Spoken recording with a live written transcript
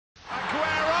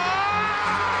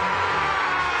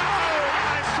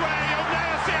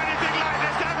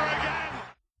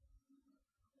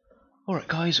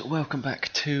guys, welcome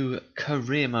back to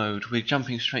Career Mode. We're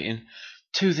jumping straight in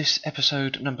to this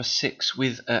episode number 6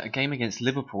 with a game against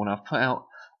Liverpool, and I've put out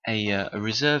a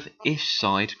reserve-ish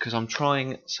side because I'm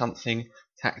trying something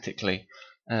tactically.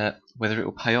 Whether it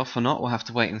will pay off or not, we'll have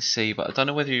to wait and see, but I don't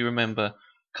know whether you remember a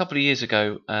couple of years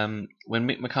ago when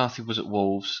Mick McCarthy was at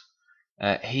Wolves,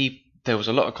 there was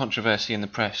a lot of controversy in the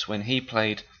press when he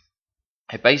played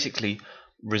basically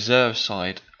reserve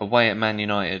side away at Man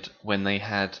United when they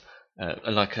had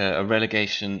a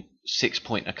relegation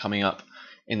 6-pointer coming up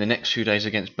in the next few days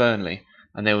against Burnley,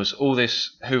 and there was all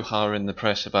this hoo-ha in the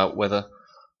press about whether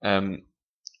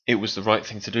it was the right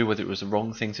thing to do, whether it was the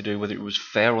wrong thing to do, whether it was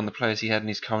fair on the players he had in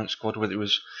his current squad, whether it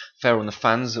was fair on the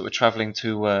fans that were travelling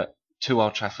to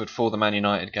Old Trafford for the Man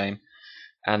United game.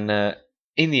 And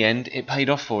in the end, it paid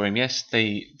off for him. Yes,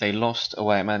 they lost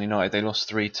away at Man United. They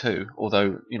lost 3-2,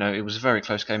 although it was a very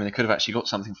close game and they could have actually got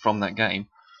something from that game.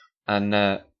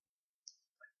 And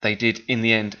they did, in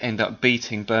the end up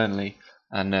beating Burnley,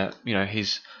 and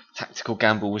his tactical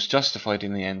gamble was justified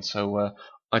in the end. So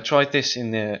I tried this in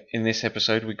this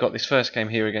episode. We got this first game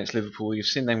here against Liverpool. You've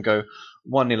seen them go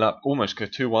 1-0 up, almost go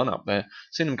 2-1 up there.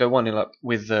 Seen them go 1-0 up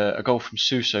with a goal from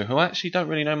Suso, who I actually don't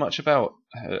really know much about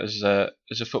as a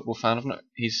football fan.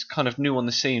 He's kind of new on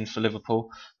the scene for Liverpool,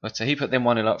 but he put them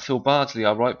 1-0 up. Phil Bardsley,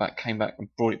 our right back, came back and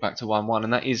brought it back to 1-1,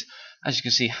 and that is, as you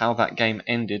can see, how that game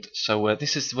ended. So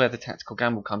this is where the tactical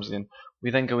gamble comes in.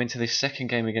 We then go into this second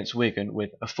game against Wigan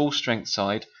with a full strength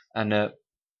side, and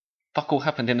fuck all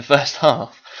happened in the first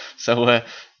half. So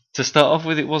to start off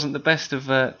with, it wasn't the best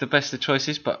of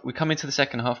choices, but we come into the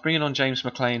second half, bringing on James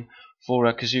McLean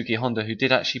for Kazuki Honda, who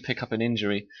did actually pick up an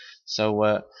injury.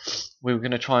 So we were going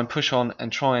to try and push on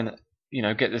and try and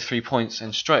get the 3 points.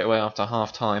 And straight away after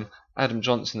half time, Adam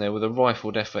Johnson there with a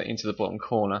rifled effort into the bottom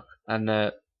corner,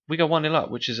 and we go 1-0 up,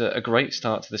 which is a great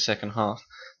start to the second half.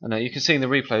 And you can see in the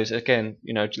replays again,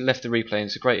 left the replay, and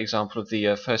it's a great example of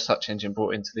the first touch engine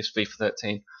brought into this FIFA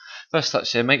 13. First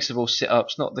touch there makes the ball sit up.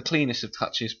 It's not the cleanest of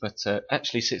touches, but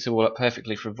actually sits the ball up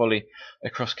perfectly for a volley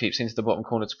across, keeps into the bottom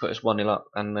corner to put us 1-0 up.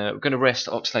 And we're going to rest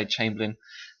Oxlade-Chamberlain.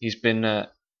 He's been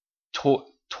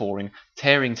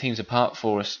tearing teams apart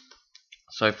for us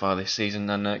so far this season,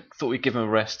 and thought we'd give him a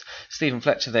rest. Stephen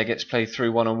Fletcher there gets played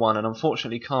through 1-on-1, and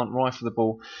unfortunately can't rifle the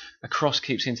ball across,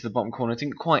 keeps into the bottom corner.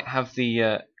 Didn't quite have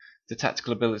the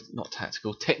technical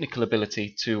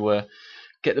ability to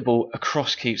get the ball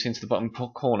across, keeps into the bottom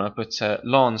corner, but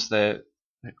Lance there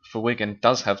for Wigan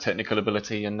does have technical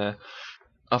ability, and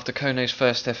after Kone's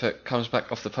first effort comes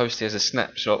back off the post, he has a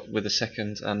snapshot with a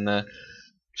second, and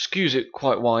skews it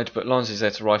quite wide, but Lance is there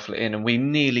to rifle it in, and we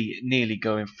nearly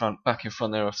go back in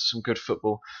front there after some good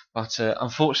football. But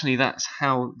unfortunately, that's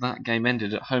how that game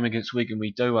ended. At home against Wigan,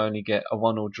 we do only get a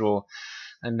 1-1 draw,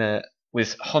 and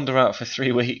with Honda out for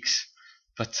 3 weeks,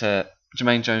 but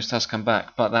Jermaine Jones does come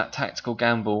back. But that tactical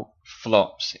gamble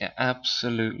flops. It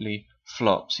absolutely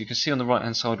flops. You can see on the right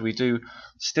hand side we do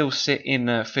still sit in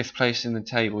 5th place in the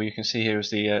table. You can see here as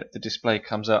the display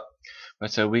comes up.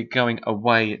 But we're going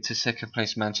away to 2nd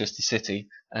place Manchester City,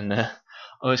 and I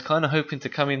was kind of hoping to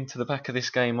come into the back of this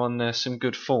game on some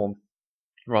good form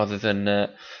rather than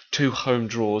 2 home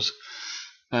draws.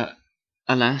 But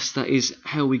alas, that is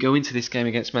how we go into this game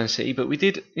against Man City. But we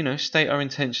did, state our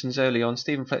intentions early on.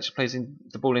 Stephen Fletcher plays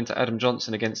the ball into Adam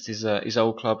Johnson against his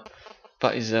old club,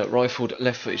 but his rifled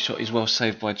left-footed shot is well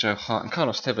saved by Joe Hart, and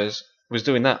Carlos Tevez was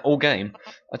doing that all game.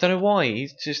 I don't know why.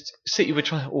 City were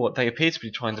trying, or they appeared to be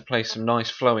trying to play some nice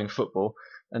flowing football,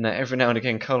 and every now and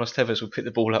again Carlos Tevez would pick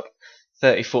the ball up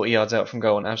 30-40 yards out from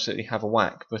goal and absolutely have a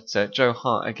whack. But Joe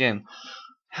Hart, again,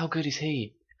 how good is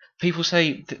he? People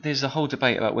say there's a whole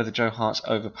debate about whether Joe Hart's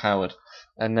overpowered,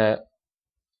 and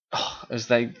as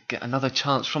they get another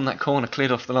chance from that corner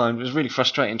cleared off the line, it was really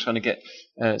frustrating trying to get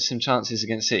some chances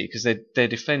against City, because they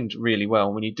defend really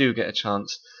well. When you do get a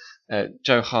chance,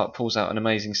 Joe Hart pulls out an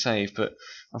amazing save, but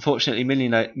unfortunately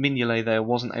Mignolet there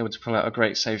wasn't able to pull out a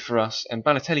great save for us, and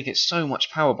Balotelli gets so much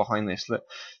power behind this that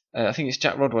I think it's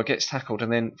Jack Rodwell gets tackled,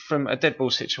 and then from a dead ball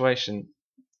situation,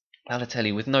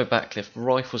 Balotelli with no backlift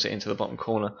rifles it into the bottom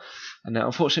corner, and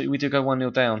unfortunately we do go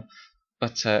 1-0 down.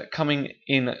 But coming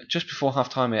in just before half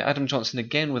time here, Adam Johnson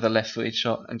again with a left-footed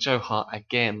shot, and Joe Hart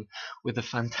again with a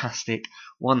fantastic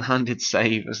one-handed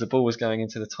save as the ball was going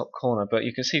into the top corner. But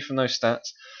you can see from those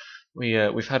stats,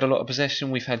 we've had a lot of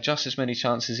possession. We've had just as many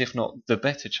chances, if not the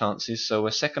better chances. So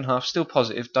a second half still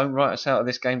positive. Don't write us out of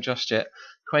this game just yet.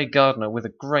 Craig Gardner with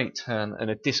a great turn and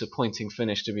a disappointing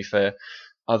finish, to be fair.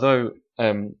 Although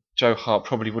Joe Hart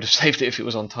probably would have saved it if it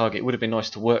was on target. It would have been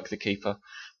nice to work the keeper,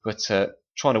 but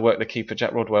trying to work the keeper,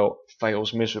 Jack Rodwell,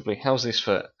 fails miserably. How's this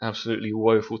for absolutely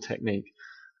woeful technique?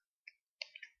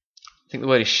 think the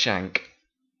word is shank.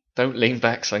 Don't lean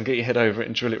back, son. Get your head over it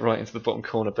and drill it right into the bottom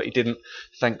corner. But he didn't,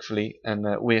 thankfully, and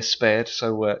we're spared.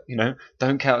 So,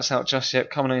 don't count us out just yet.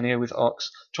 Coming in here with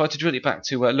Ox. Tried to drill it back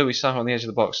to Louis Saha on the edge of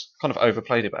the box. Kind of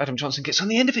overplayed it, but Adam Johnson gets on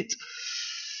the end of it.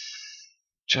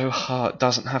 Joe Hart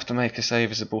doesn't have to make a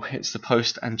save as the ball hits the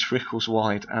post and trickles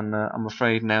wide. And I'm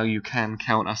afraid now you can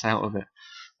count us out of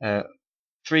it.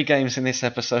 3 games in this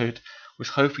episode. Was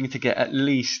hoping to get at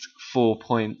least 4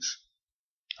 points.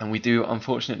 And we do,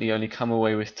 unfortunately, only come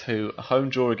away with 2. A home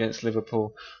draw against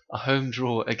Liverpool, a home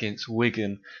draw against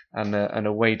Wigan, and an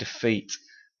away defeat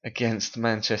against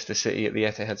Manchester City at the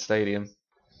Etihad Stadium.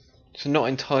 So not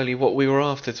entirely what we were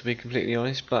after, to be completely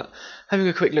honest, but having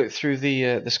a quick look through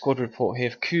the squad report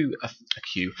here,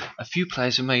 a few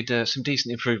players have made some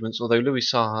decent improvements, although Louis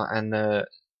Saha and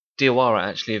Diawara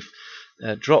actually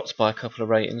have dropped by a couple of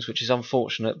ratings, which is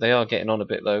unfortunate. They are getting on a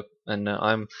bit though, and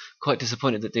I'm quite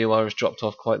disappointed that Diawara has dropped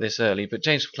off quite this early. But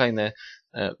James McClean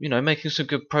there, making some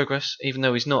good progress, even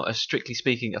though he's not, strictly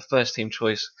speaking, a first team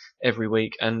choice every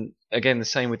week. And again, the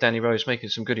same with Danny Rose, making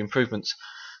some good improvements.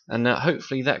 And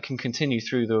hopefully that can continue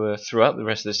throughout the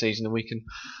rest of the season, and we can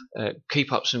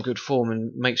keep up some good form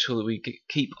and make sure that we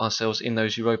keep ourselves in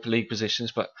those Europa League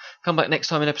positions. But come back next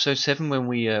time in episode 7 when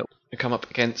we come up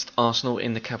against Arsenal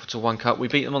in the Capital One Cup. We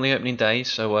beat them on the opening day,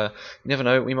 so you never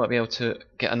know, we might be able to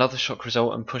get another shock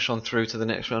result and push on through to the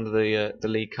next round of the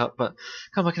League Cup. But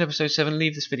come back in episode 7,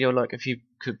 leave this video a like if you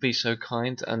could be so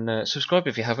kind, and subscribe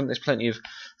if you haven't. There's plenty of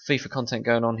FIFA content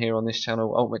going on here on this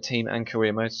channel, Ultimate Team and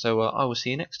Career Mode, so I will see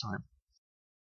you next time.